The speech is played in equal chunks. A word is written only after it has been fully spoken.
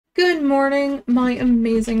Good morning, my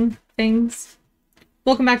amazing things.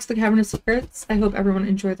 Welcome back to the Cavern of Secrets. I hope everyone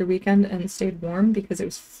enjoyed their weekend and stayed warm because it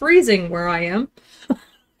was freezing where I am.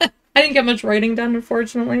 I didn't get much writing done,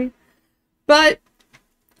 unfortunately. But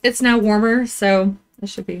it's now warmer, so I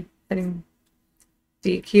should be hitting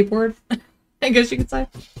the keyboard, I guess you could say.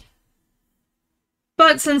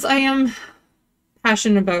 But since I am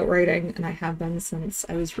passionate about writing, and I have been since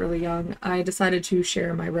I was really young, I decided to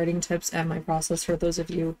share my writing tips and my process for those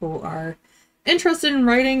of you who are interested in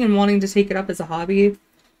writing and wanting to take it up as a hobby.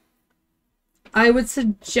 I would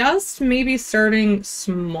suggest maybe starting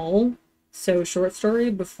small, so short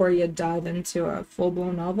story, before you dive into a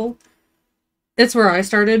full-blown novel. It's where I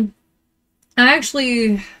started.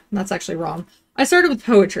 That's actually wrong. I started with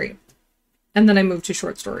poetry, and then I moved to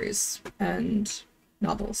short stories and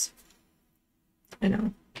novels. I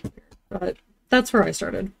know, but that's where I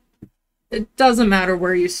started. It doesn't matter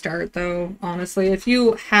where you start, though, honestly. If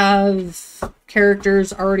you have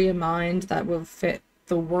characters already in mind that will fit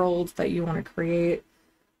the world that you want to create,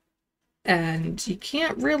 and you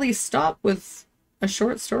can't really stop with a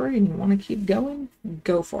short story and you want to keep going,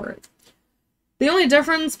 go for it. The only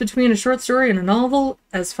difference between a short story and a novel,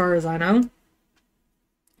 as far as I know,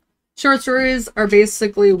 short stories are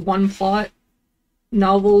basically one plot.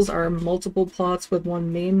 Novels are multiple plots with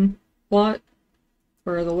one main plot,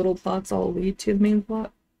 where the little plots all lead to the main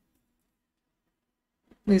plot.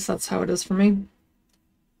 At least that's how it is for me.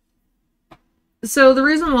 So the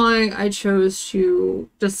reason why I chose to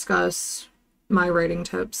discuss my writing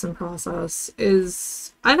tips and process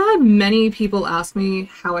is I've had many people ask me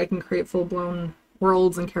how I can create full-blown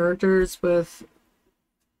worlds and characters with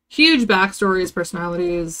huge backstories,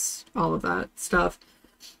 personalities, all of that stuff.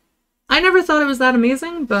 I never thought it was that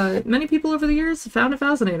amazing, but many people over the years have found it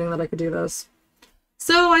fascinating that I could do this.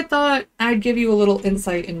 So I thought I'd give you a little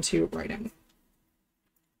insight into writing.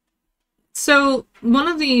 So one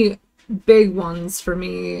of the big ones for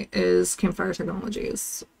me is Campfire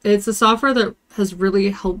Technologies. It's a software that has really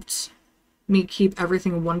helped me keep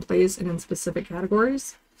everything in one place and in specific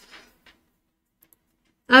categories.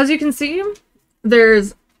 As you can see,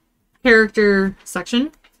 there's character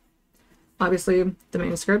section, obviously the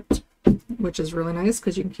manuscript, which is really nice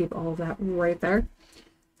because you can keep all of that right there.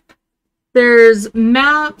 There's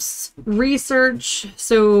maps, research.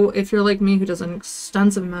 So if you're like me who does an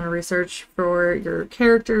extensive amount of research for your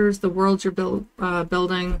characters, the worlds you're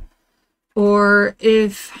building, or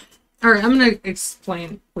if... Alright, I'm going to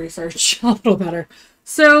explain research a little better.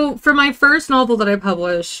 So for my first novel that I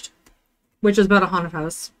published, which is about a haunted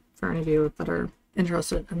house, for any of you that are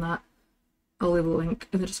interested in that, I'll leave a link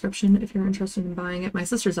in the description if you're interested in buying it. My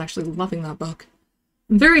sister's actually loving that book.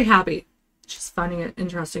 I'm very happy. She's finding it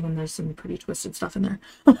interesting, and there's some pretty twisted stuff in there.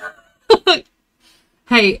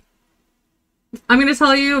 Hey, I'm going to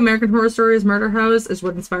tell you, American Horror Stories Murder House is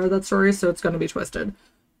what inspired that story, so it's going to be twisted.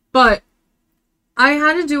 But I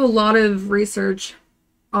had to do a lot of research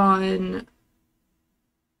on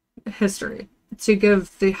history to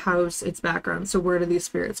give the house its background. So where do these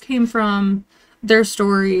spirits came from? Their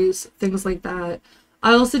stories, things like that.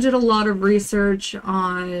 I also did a lot of research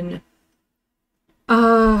on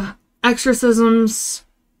exorcisms,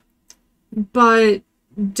 but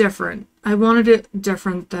different. I wanted it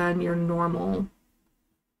different than your normal,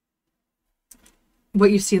 what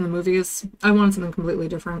you see in the movies. I wanted something completely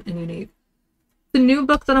different and unique. The new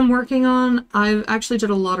book that I'm working on, I've actually did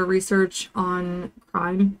a lot of research on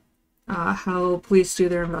crime, how police do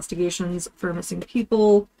their investigations for missing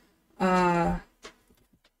people.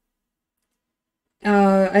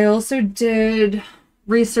 I also did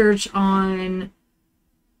research on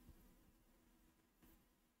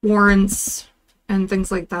warrants and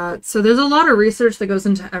things like that. So there's a lot of research that goes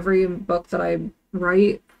into every book that I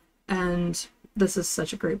write, and this is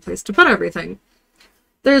such a great place to put everything.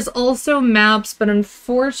 There's also maps, but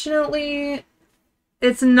unfortunately,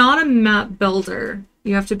 it's not a map builder.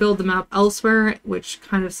 You have to build the map elsewhere, which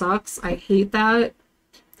kind of sucks. I hate that.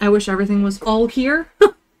 I wish everything was all here.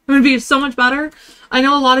 It would be so much better. I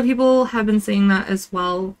know a lot of people have been saying that as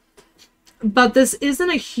well. But this isn't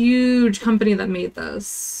a huge company that made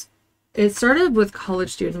this. It started with college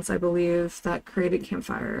students, I believe, that created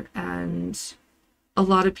Campfire. And a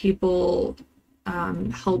lot of people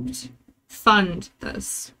helped fund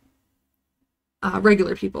this.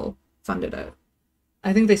 Regular people funded it.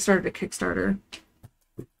 I think they started a Kickstarter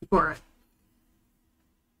for it.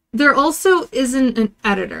 There also isn't an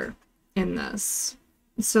editor in this.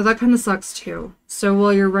 So that kind of sucks too. So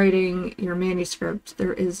while you're writing your manuscript,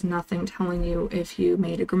 there is nothing telling you if you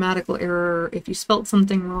made a grammatical error, if you spelt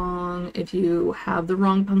something wrong, if you have the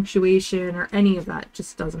wrong punctuation, or any of that. It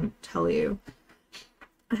just doesn't tell you.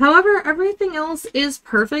 However, everything else is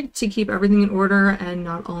perfect to keep everything in order and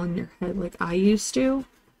not all in your head like I used to.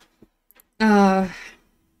 I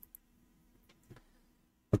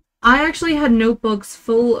actually had notebooks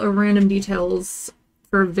full of random details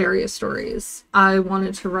for various stories I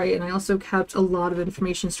wanted to write, and I also kept a lot of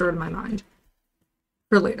information stored in my mind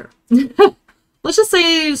for later. Let's just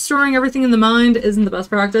say storing everything in the mind isn't the best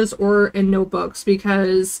practice, or in notebooks,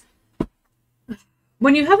 because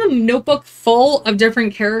when you have a notebook full of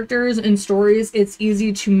different characters and stories, it's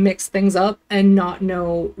easy to mix things up and not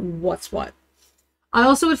know what's what. I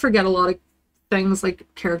also would forget a lot of things like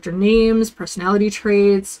character names, personality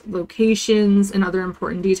traits, locations, and other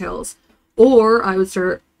important details. Or I would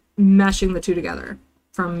start meshing the two together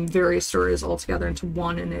from various stories all together into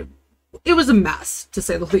one, and it was a mess, to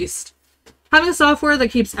say the least. Having a software that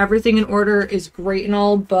keeps everything in order is great and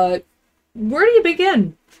all, but where do you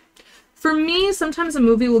begin? For me, sometimes a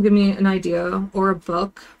movie will give me an idea, or a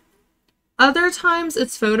book. Other times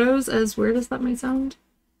it's photos, as weird as that might sound.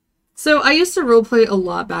 So I used to roleplay a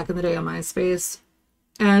lot back in the day on MySpace,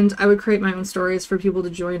 and I would create my own stories for people to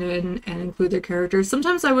join in and include their characters.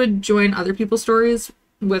 Sometimes I would join other people's stories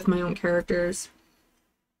with my own characters.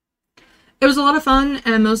 It was a lot of fun,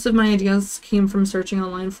 and most of my ideas came from searching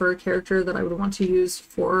online for a character that I would want to use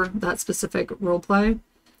for that specific roleplay.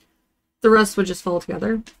 The rest would just fall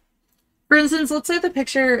together. For instance, let's say the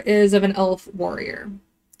picture is of an elf warrior.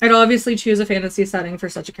 I'd obviously choose a fantasy setting for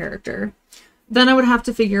such a character. Then I would have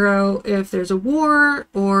to figure out if there's a war,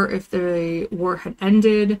 or if the war had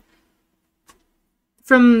ended.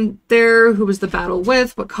 From there, who was the battle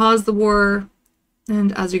with, what caused the war.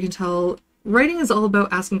 And as you can tell, writing is all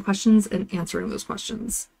about asking questions and answering those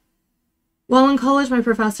questions. While in college, my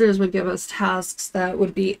professors would give us tasks that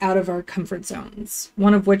would be out of our comfort zones,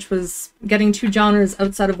 one of which was getting two genres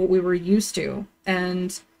outside of what we were used to,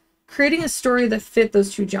 and creating a story that fit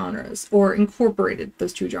those two genres, or incorporated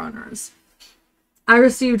those two genres. I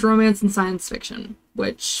received romance and science fiction,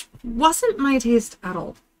 which wasn't my taste at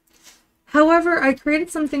all. However, I created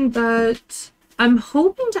something that I'm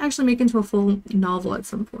hoping to actually make into a full novel at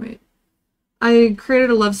some point. I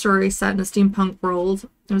created a love story set in a steampunk world.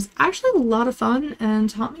 It was actually a lot of fun and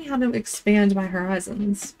taught me how to expand my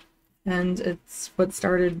horizons. And it's what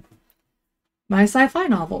started my sci-fi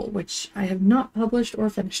novel, which I have not published or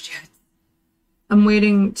finished yet. I'm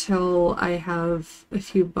waiting till I have a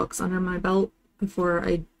few books under my belt before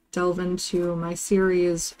I delve into my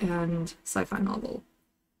series and sci-fi novel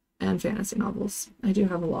and fantasy novels. I do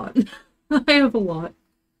have a lot. I have a lot.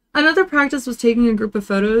 Another practice was taking a group of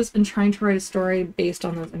photos and trying to write a story based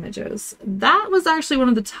on those images. That was actually one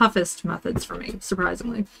of the toughest methods for me,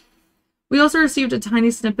 surprisingly. We also received a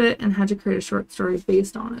tiny snippet and had to create a short story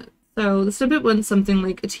based on it. So the snippet went something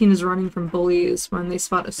like, a teen is running from bullies when they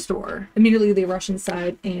spot a store. Immediately they rush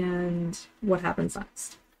inside, and what happens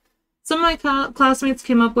next? Some of my classmates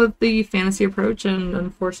came up with the fantasy approach, and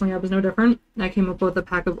unfortunately I was no different. I came up with a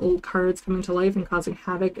pack of old cards coming to life and causing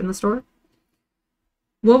havoc in the store.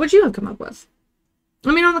 What would you have come up with?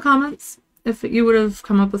 Let me know in the comments if you would have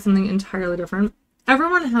come up with something entirely different.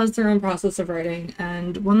 Everyone has their own process of writing,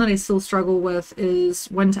 and one that I still struggle with is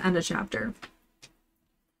when to end a chapter.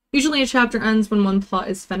 Usually a chapter ends when one plot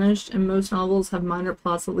is finished, and most novels have minor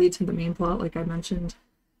plots that lead to the main plot, like I mentioned.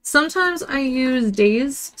 Sometimes I use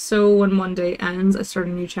days, so when one day ends, I start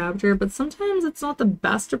a new chapter, but sometimes it's not the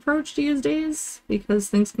best approach to use days, because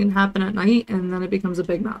things can happen at night, and then it becomes a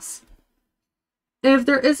big mess. If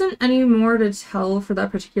there isn't any more to tell for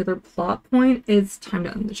that particular plot point, it's time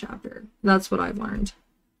to end the chapter. That's what I've learned.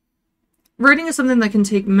 Writing is something that can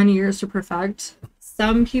take many years to perfect.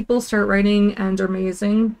 Some people start writing and are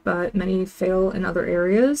amazing, but many fail in other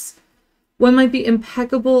areas. One might be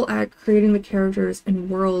impeccable at creating the characters and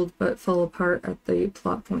world, but fall apart at the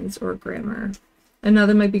plot points or grammar.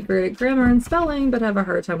 Another might be great at grammar and spelling, but have a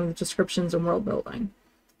hard time with descriptions and world building.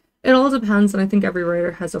 It all depends, and I think every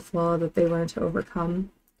writer has a flaw that they learn to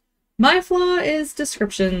overcome. My flaw is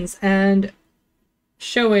descriptions and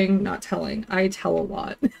showing, not telling. I tell a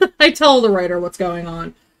lot. I tell the writer what's going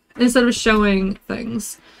on instead of showing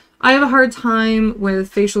things. I have a hard time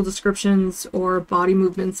with facial descriptions or body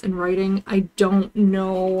movements in writing. I don't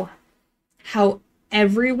know how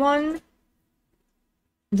everyone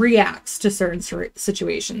reacts to certain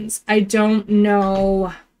situations. I don't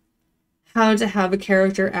know how to have a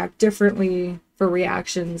character act differently for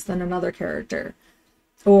reactions than another character,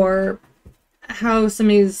 or how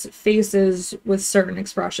somebody's faces with certain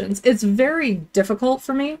expressions. It's very difficult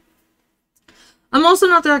for me. I'm also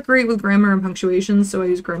not that great with grammar and punctuation, so I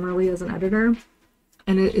use Grammarly as an editor,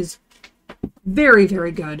 and it is very,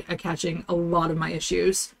 very good at catching a lot of my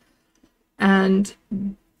issues. And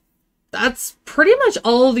that's pretty much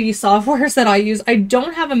all the softwares that I use. I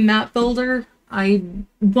don't have a map builder. I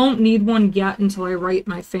won't need one yet until I write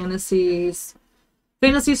my fantasy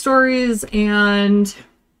stories and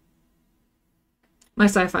my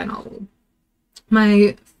sci-fi novel.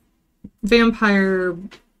 My vampire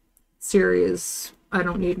series, I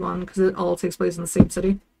don't need one because it all takes place in the same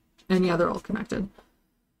city. And yeah, they're all connected.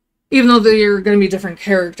 Even though they're going to be different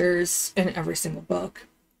characters in every single book.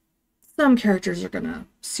 Some characters are going to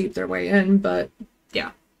seep their way in, but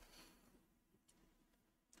yeah.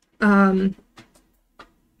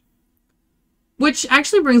 Which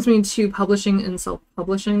actually brings me to publishing and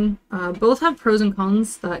self-publishing. Both have pros and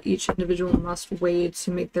cons that each individual must weigh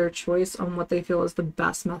to make their choice on what they feel is the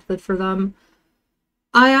best method for them.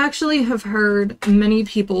 I actually have heard many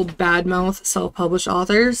people badmouth self-published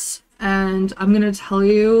authors, and I'm going to tell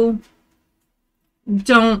you,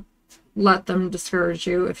 don't let them discourage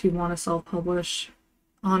you if you want to self-publish.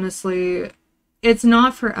 Honestly, it's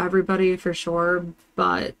not for everybody for sure,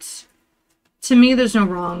 but to me, there's no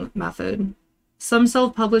wrong method. Some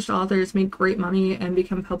self-published authors make great money and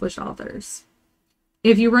become published authors.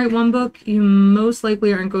 If you write one book, you most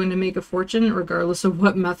likely aren't going to make a fortune regardless of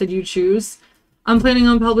what method you choose. I'm planning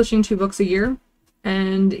on publishing 2 books a year,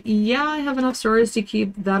 and yeah, I have enough stories to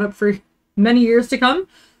keep that up for many years to come.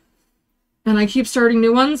 And I keep starting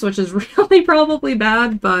new ones, which is really probably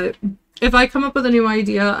bad, but if I come up with a new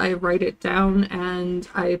idea, I write it down and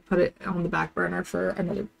I put it on the back burner for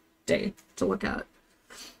another day to look at.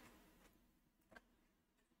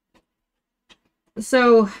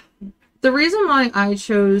 So the reason why I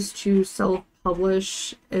chose to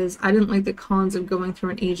self-publish is I didn't like the cons of going through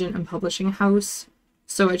an agent and publishing house,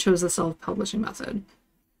 so I chose the self-publishing method.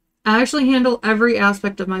 I actually handle every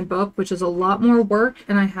aspect of my book, which is a lot more work,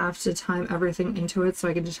 and I have to time everything into it so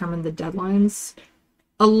I can determine the deadlines.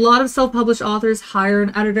 A lot of self-published authors hire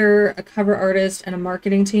an editor, a cover artist, and a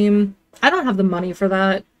marketing team. I don't have the money for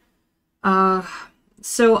that.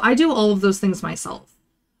 So I do all of those things myself.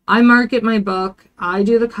 I market my book, I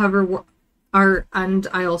do the cover art, and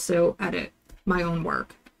I also edit my own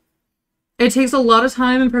work. It takes a lot of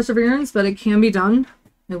time and perseverance, but it can be done.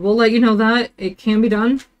 I will let you know that it can be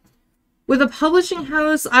done. With a publishing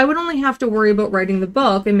house, I would only have to worry about writing the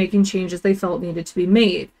book and making changes they felt needed to be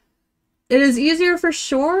made. It is easier for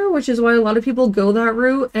sure, which is why a lot of people go that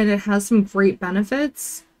route, and it has some great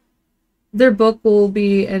benefits. Their book will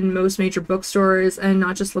be in most major bookstores and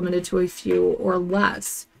not just limited to a few or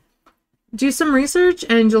less. Do some research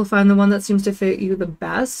and you'll find the one that seems to fit you the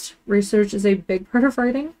best. Research is a big part of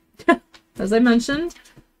writing, as I mentioned.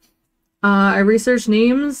 I research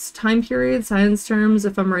names, time periods, science terms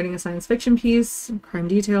if I'm writing a science fiction piece, crime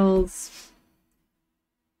details.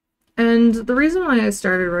 And the reason why I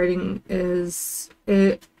started writing is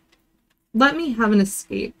it let me have an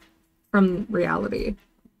escape from reality.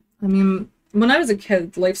 I mean, when I was a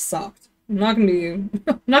kid, life sucked. I'm not gonna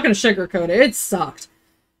sugarcoat it. It sucked.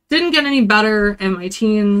 Didn't get any better in my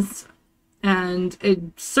teens, and it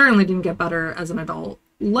certainly didn't get better as an adult.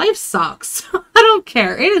 Life sucks. I don't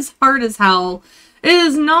care. It is hard as hell. It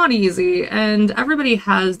is not easy, and everybody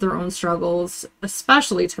has their own struggles,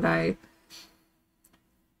 especially today.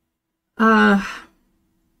 But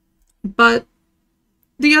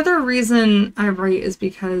the other reason I write is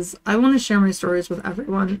because I want to share my stories with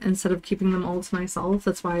everyone instead of keeping them all to myself.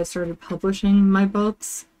 That's why I started publishing my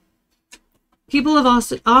books. People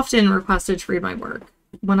have often requested to read my work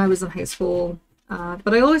when I was in high school,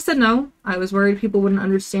 but I always said no. I was worried people wouldn't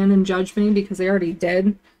understand and judge me because they already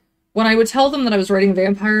did. When I would tell them that I was writing a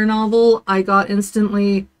vampire novel, I got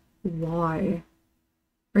instantly, why?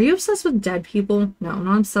 Are you obsessed with dead people? No, I'm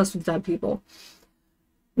not obsessed with dead people.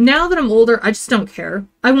 Now that I'm older, I just don't care.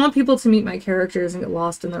 I want people to meet my characters and get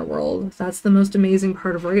lost in their world. That's the most amazing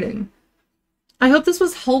part of writing. I hope this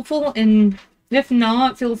was helpful, and if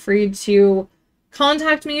not, feel free to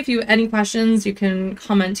contact me if you have any questions. You can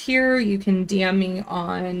comment here. You can DM me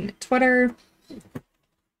on Twitter.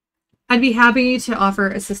 I'd be happy to offer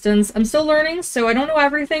assistance. I'm still learning, so I don't know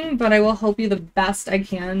everything, but I will help you the best I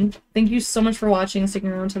can. Thank you so much for watching, sticking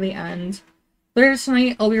around to the end. Later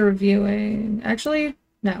tonight, I'll be reviewing... Actually,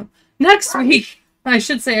 no. Next week! I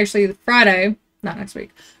should say, actually, Friday. Not next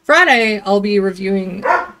week. Friday, I'll be reviewing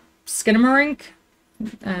Skinamarink,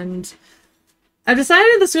 and I've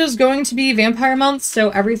decided this was going to be Vampire Month, so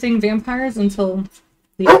everything vampires until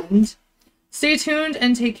the end. Stay tuned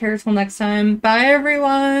and take care till next time. Bye,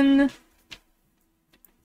 everyone!